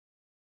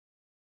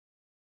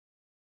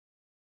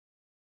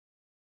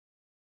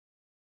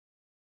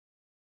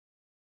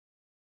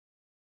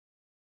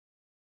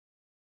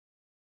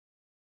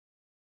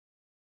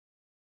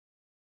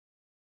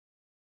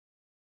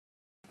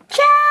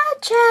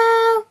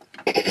Chow-Chow!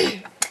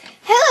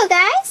 Hello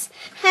guys,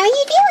 how are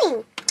you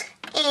doing?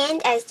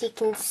 And as you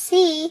can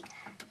see,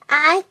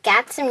 I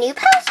got some new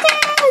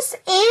posters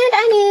and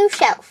a new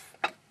shelf.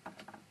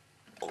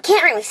 You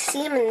can't really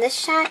see them in this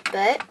shot,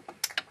 but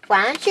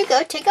why don't you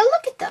go take a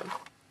look at them?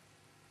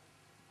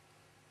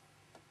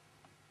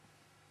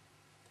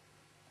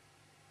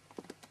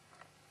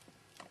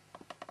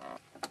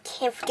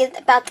 Can't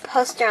forget about the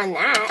poster on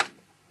that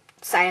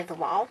side of the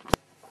wall.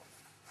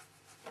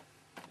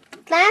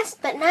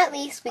 Last but not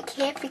least, we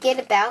can't forget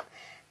about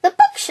the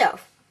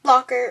bookshelf,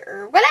 locker,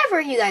 or whatever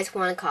you guys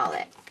want to call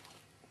it.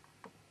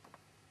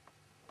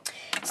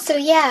 So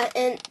yeah,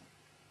 and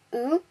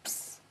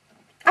oops,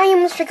 I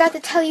almost forgot to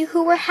tell you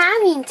who we're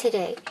having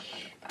today.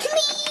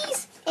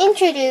 Please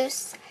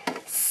introduce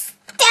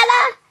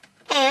Stella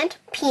and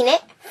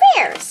Peanut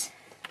Fraies.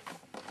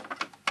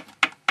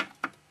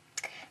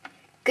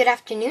 Good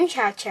afternoon,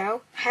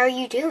 Chow-Chow. How are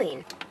you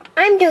doing?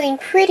 I'm doing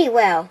pretty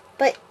well,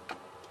 but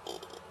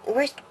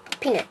where's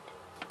Peanut?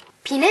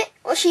 Peanut?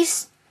 Well,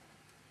 she's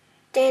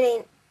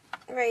standing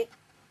right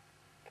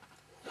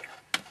here.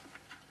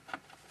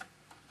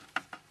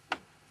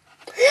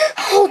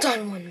 Hold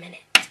on 1 minute.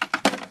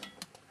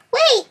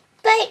 Wait,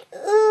 but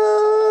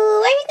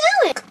where are you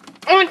going?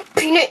 Come on,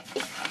 Peanut.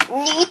 You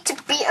need to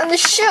be on the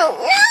show.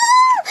 No!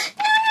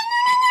 No!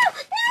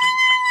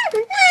 I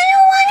don't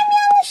want to be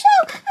on the show.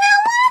 I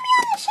don't want to be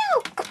on the show.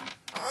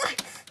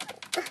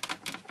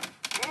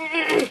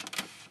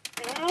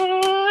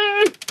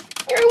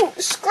 You're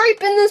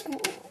scraping this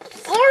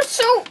floor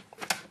so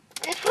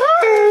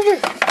hard.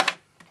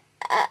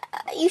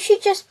 You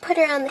should just put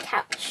her on the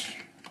couch.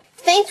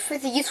 Thanks for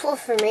the useful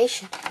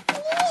information.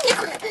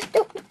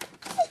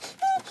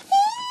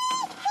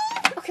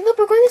 Okay, look,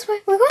 we're going this way.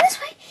 We're going this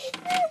way.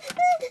 I want to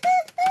be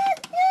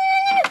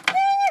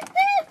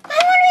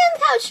on the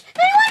couch. I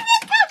want to be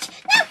on the couch.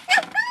 No.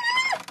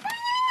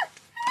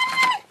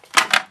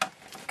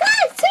 Come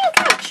on, sit on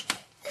the couch.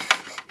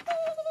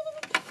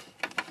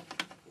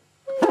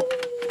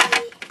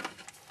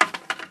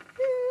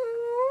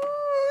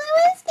 That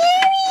was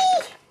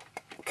scary.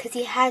 Because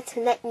you had to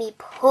let me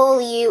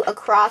pull you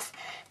across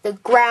the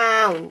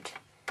ground.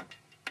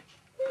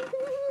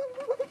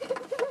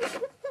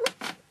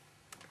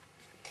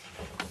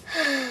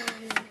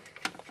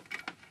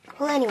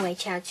 Well, anyway,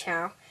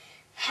 Chow-Chow,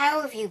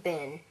 how have you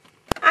been?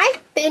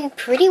 I've been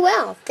pretty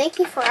well. Thank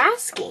you for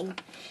asking.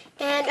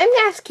 And I'm going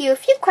to ask you a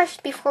few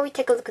questions before we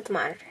take a look at the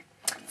monitor.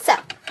 So,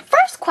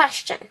 first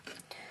question.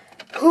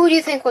 Who do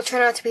you think will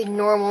turn out to be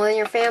normal in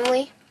your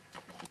family?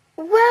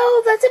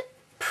 Well, that's a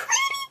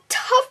pretty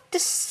tough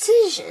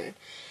decision,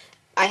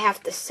 I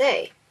have to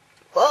say.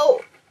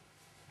 Well,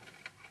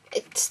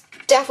 it's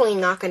definitely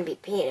not going to be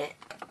Peanut.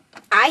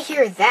 I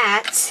hear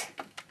that.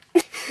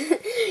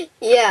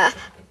 Yeah,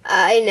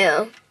 I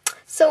know.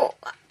 So,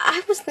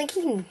 I was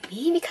thinking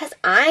maybe because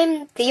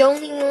I'm the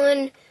only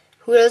one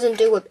who doesn't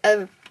do what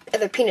other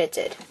Peanut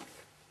did.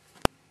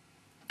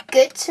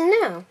 Good to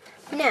know.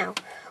 Now,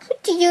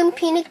 what do you and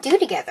Peanut do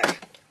together?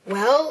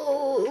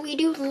 Well, we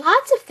do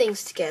lots of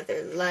things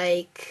together.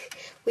 Like,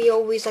 we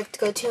always like to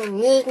go to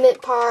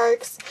amusement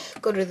parks,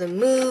 go to the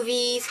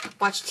movies,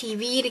 watch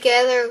TV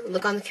together,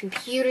 look on the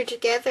computer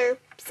together.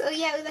 So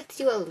yeah, we like to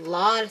do a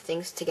lot of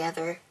things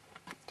together.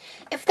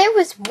 If there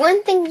was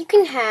one thing you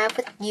can have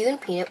with you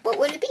and Peanut, what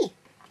would it be?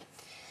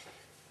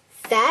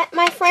 That,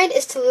 my friend,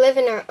 is to live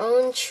in our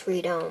own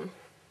tree dome.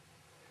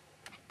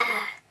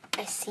 Ah,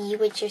 I see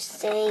what you're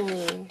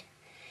saying.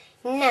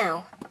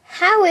 Now,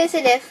 how is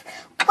it if...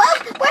 Well,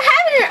 we're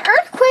having an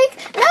earthquake!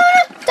 No,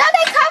 don't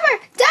get cover!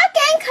 Don't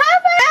get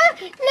cover!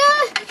 No,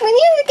 we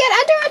need to get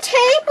under a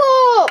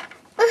table!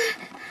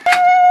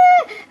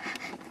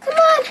 Come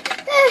on!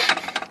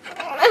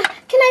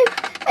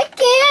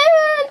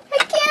 I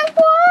can't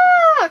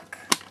walk!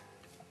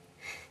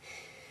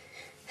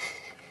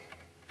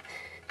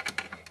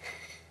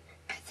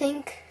 I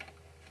think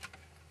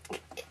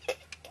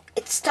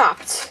it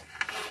stopped.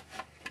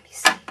 Let me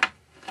see.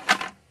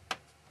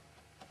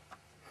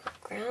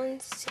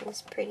 Ground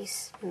seems pretty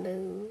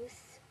smooth.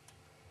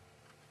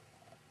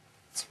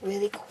 It's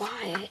really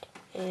quiet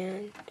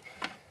and...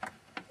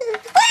 What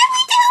are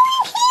we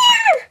doing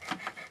here?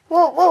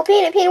 Whoa,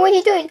 Peanut, what are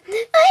you doing?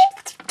 I'm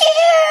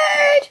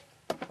scared!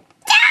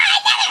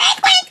 Another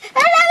earthquake!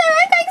 Another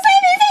earthquake!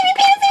 Save me,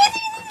 Peanut!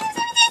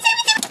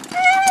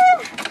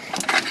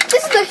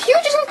 This is the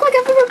hugest earthquake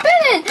I've ever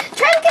been in!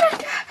 Try to get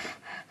under...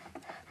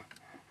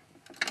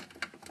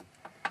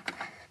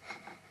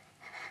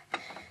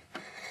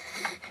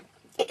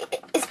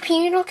 Is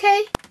Peanut okay?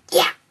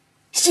 Yeah,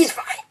 she's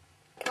fine.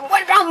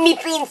 What about me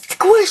being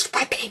squished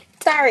by Peanut?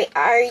 Sorry,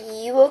 are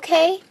you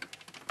okay?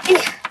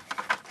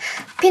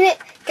 Peanut,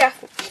 get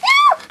off me. No!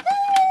 I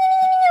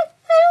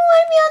don't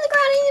want to be on the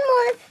ground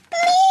anymore.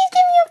 Please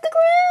get me off the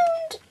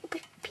ground.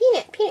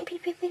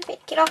 Peanut,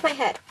 get off my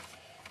head.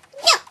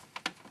 No!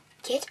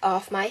 Get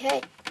off my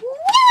head.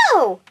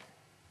 No!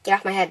 Get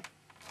off my head.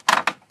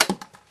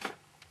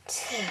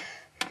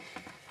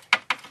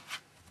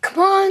 Come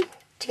on,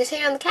 take a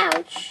seat on the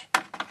couch.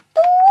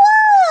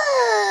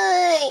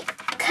 Why?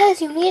 Because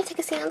you need to take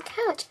a seat on the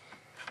couch.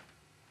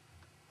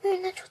 We're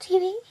on actual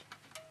TV.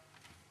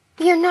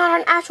 You're not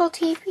on actual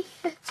TV.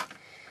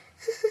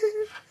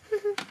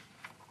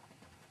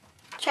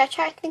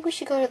 Chow-Chow, I think we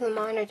should go to the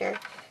monitor.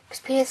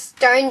 Because Peanut's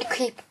starting to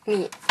creep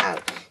me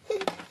out.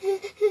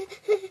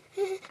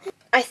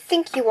 I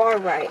think you are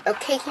right.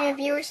 Okay, camera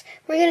viewers?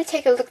 We're going to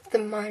take a look at the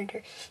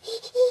monitor.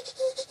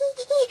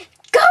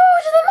 Go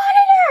to the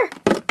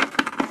monitor!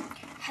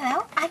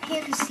 Hello, I'm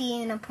here to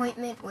see an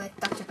appointment with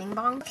Dr. Bing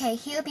Bong. Okay,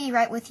 he'll be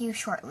right with you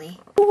shortly.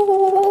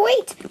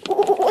 Wait!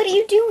 What are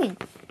you doing?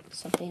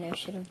 Something I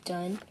should have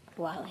done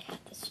while I had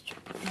this job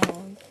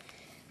long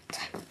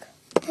time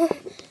ago.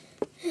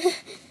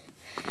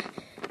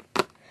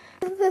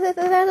 That's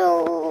a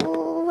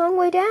long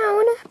way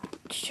down.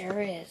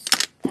 Sure is.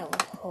 That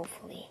will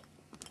hopefully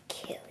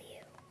kill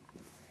you.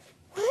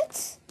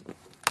 What?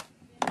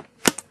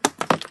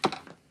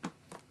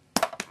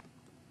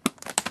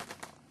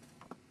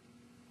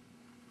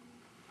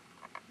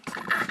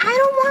 I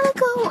don't want to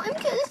go. I'm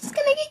just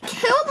gonna get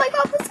killed like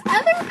all those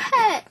other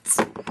pets.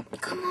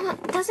 Come on,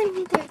 it doesn't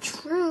mean they're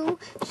true.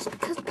 Just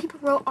because people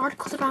wrote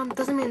articles about them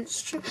doesn't mean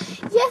it's true.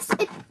 Yes,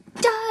 it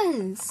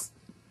does.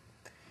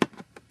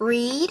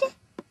 Reed,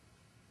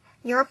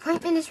 your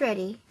appointment is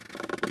ready.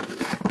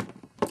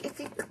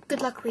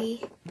 Good luck,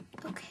 Reed.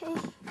 Okay.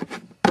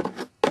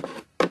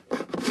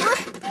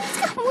 Please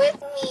come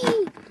with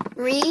me.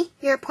 Reed,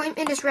 your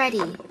appointment is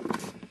ready.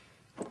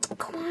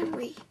 Come on,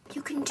 Reed.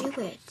 You can do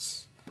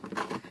it.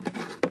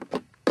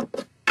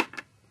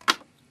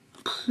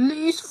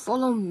 Please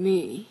follow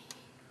me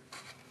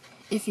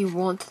if you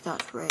want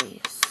that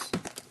raise.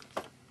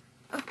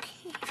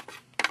 Okay.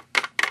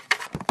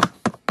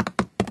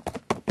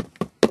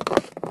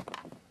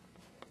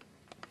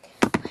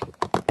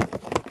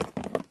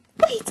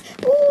 Wait!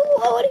 Ooh,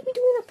 what are we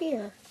doing up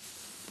here?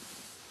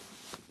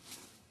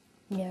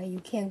 Yeah, you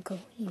can't go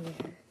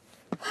anywhere.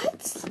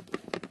 What?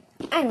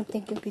 I don't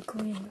think you'll be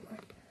going anywhere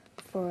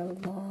for a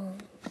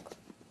long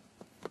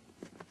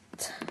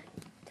time.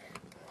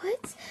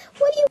 What?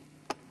 What do you...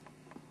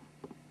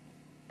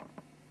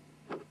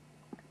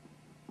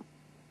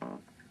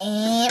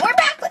 And we're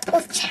back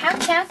with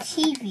Chow-Chow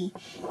TV.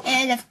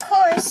 And of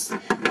course,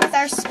 with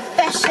our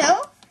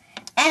special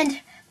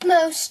and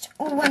most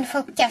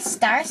wonderful guest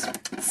stars,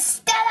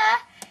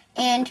 Stella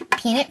and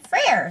Peanut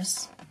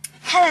Fraies.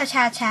 Hello,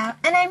 Chow-Chow,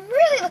 and I'm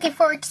really looking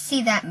forward to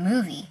see that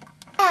movie.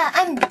 Yeah,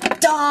 I'm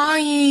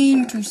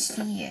dying to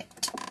see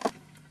it.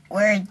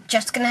 We're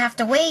just gonna have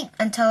to wait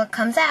until it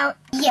comes out.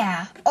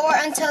 Yeah, or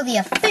until the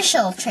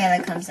official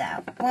trailer comes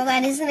out. Well,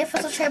 that isn't the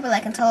official trailer, but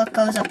like until it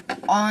goes up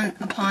upon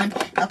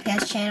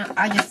LPS channel.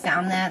 I just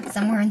found that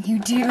somewhere on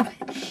YouTube.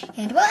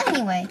 And well,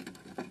 anyway.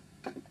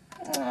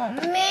 Oh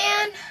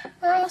man,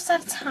 we're almost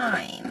out of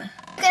time.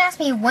 You can ask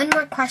me one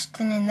more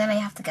question and then I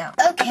have to go.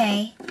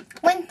 Okay,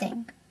 one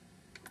thing.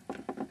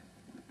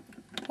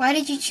 Why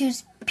did you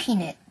choose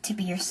Peanut to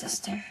be your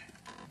sister?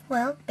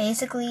 Well,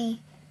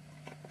 basically,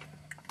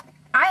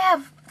 I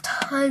have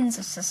tons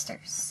of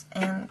sisters,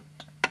 and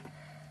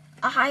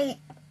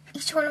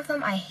each one of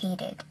them I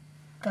hated,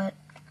 but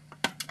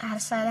I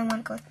decided I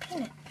want to go with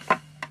Peanut.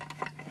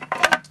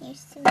 Thank you,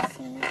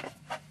 Susie.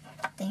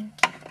 Thank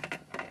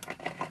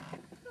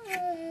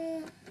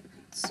you.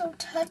 So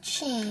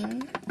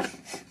touching.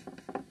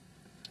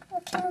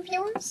 Okay,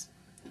 viewers,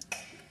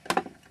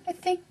 I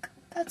think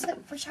that's it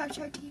for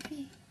Chow-Chow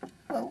TV.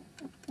 Well,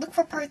 look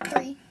for part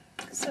 3.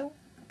 So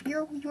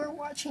you're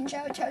watching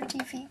Chow-Chow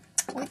TV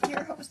with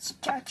your hosts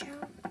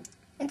Chow-Chow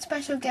and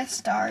special guest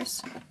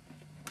stars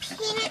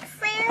Peanut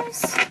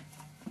Fraies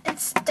and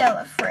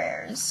Stella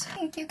Fraies.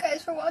 Thank you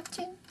guys for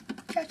watching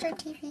Chow-Chow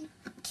TV.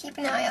 Keep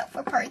an eye out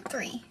for part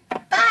 3.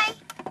 Bye.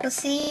 We'll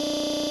see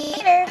you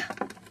later.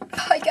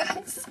 Bye,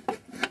 guys.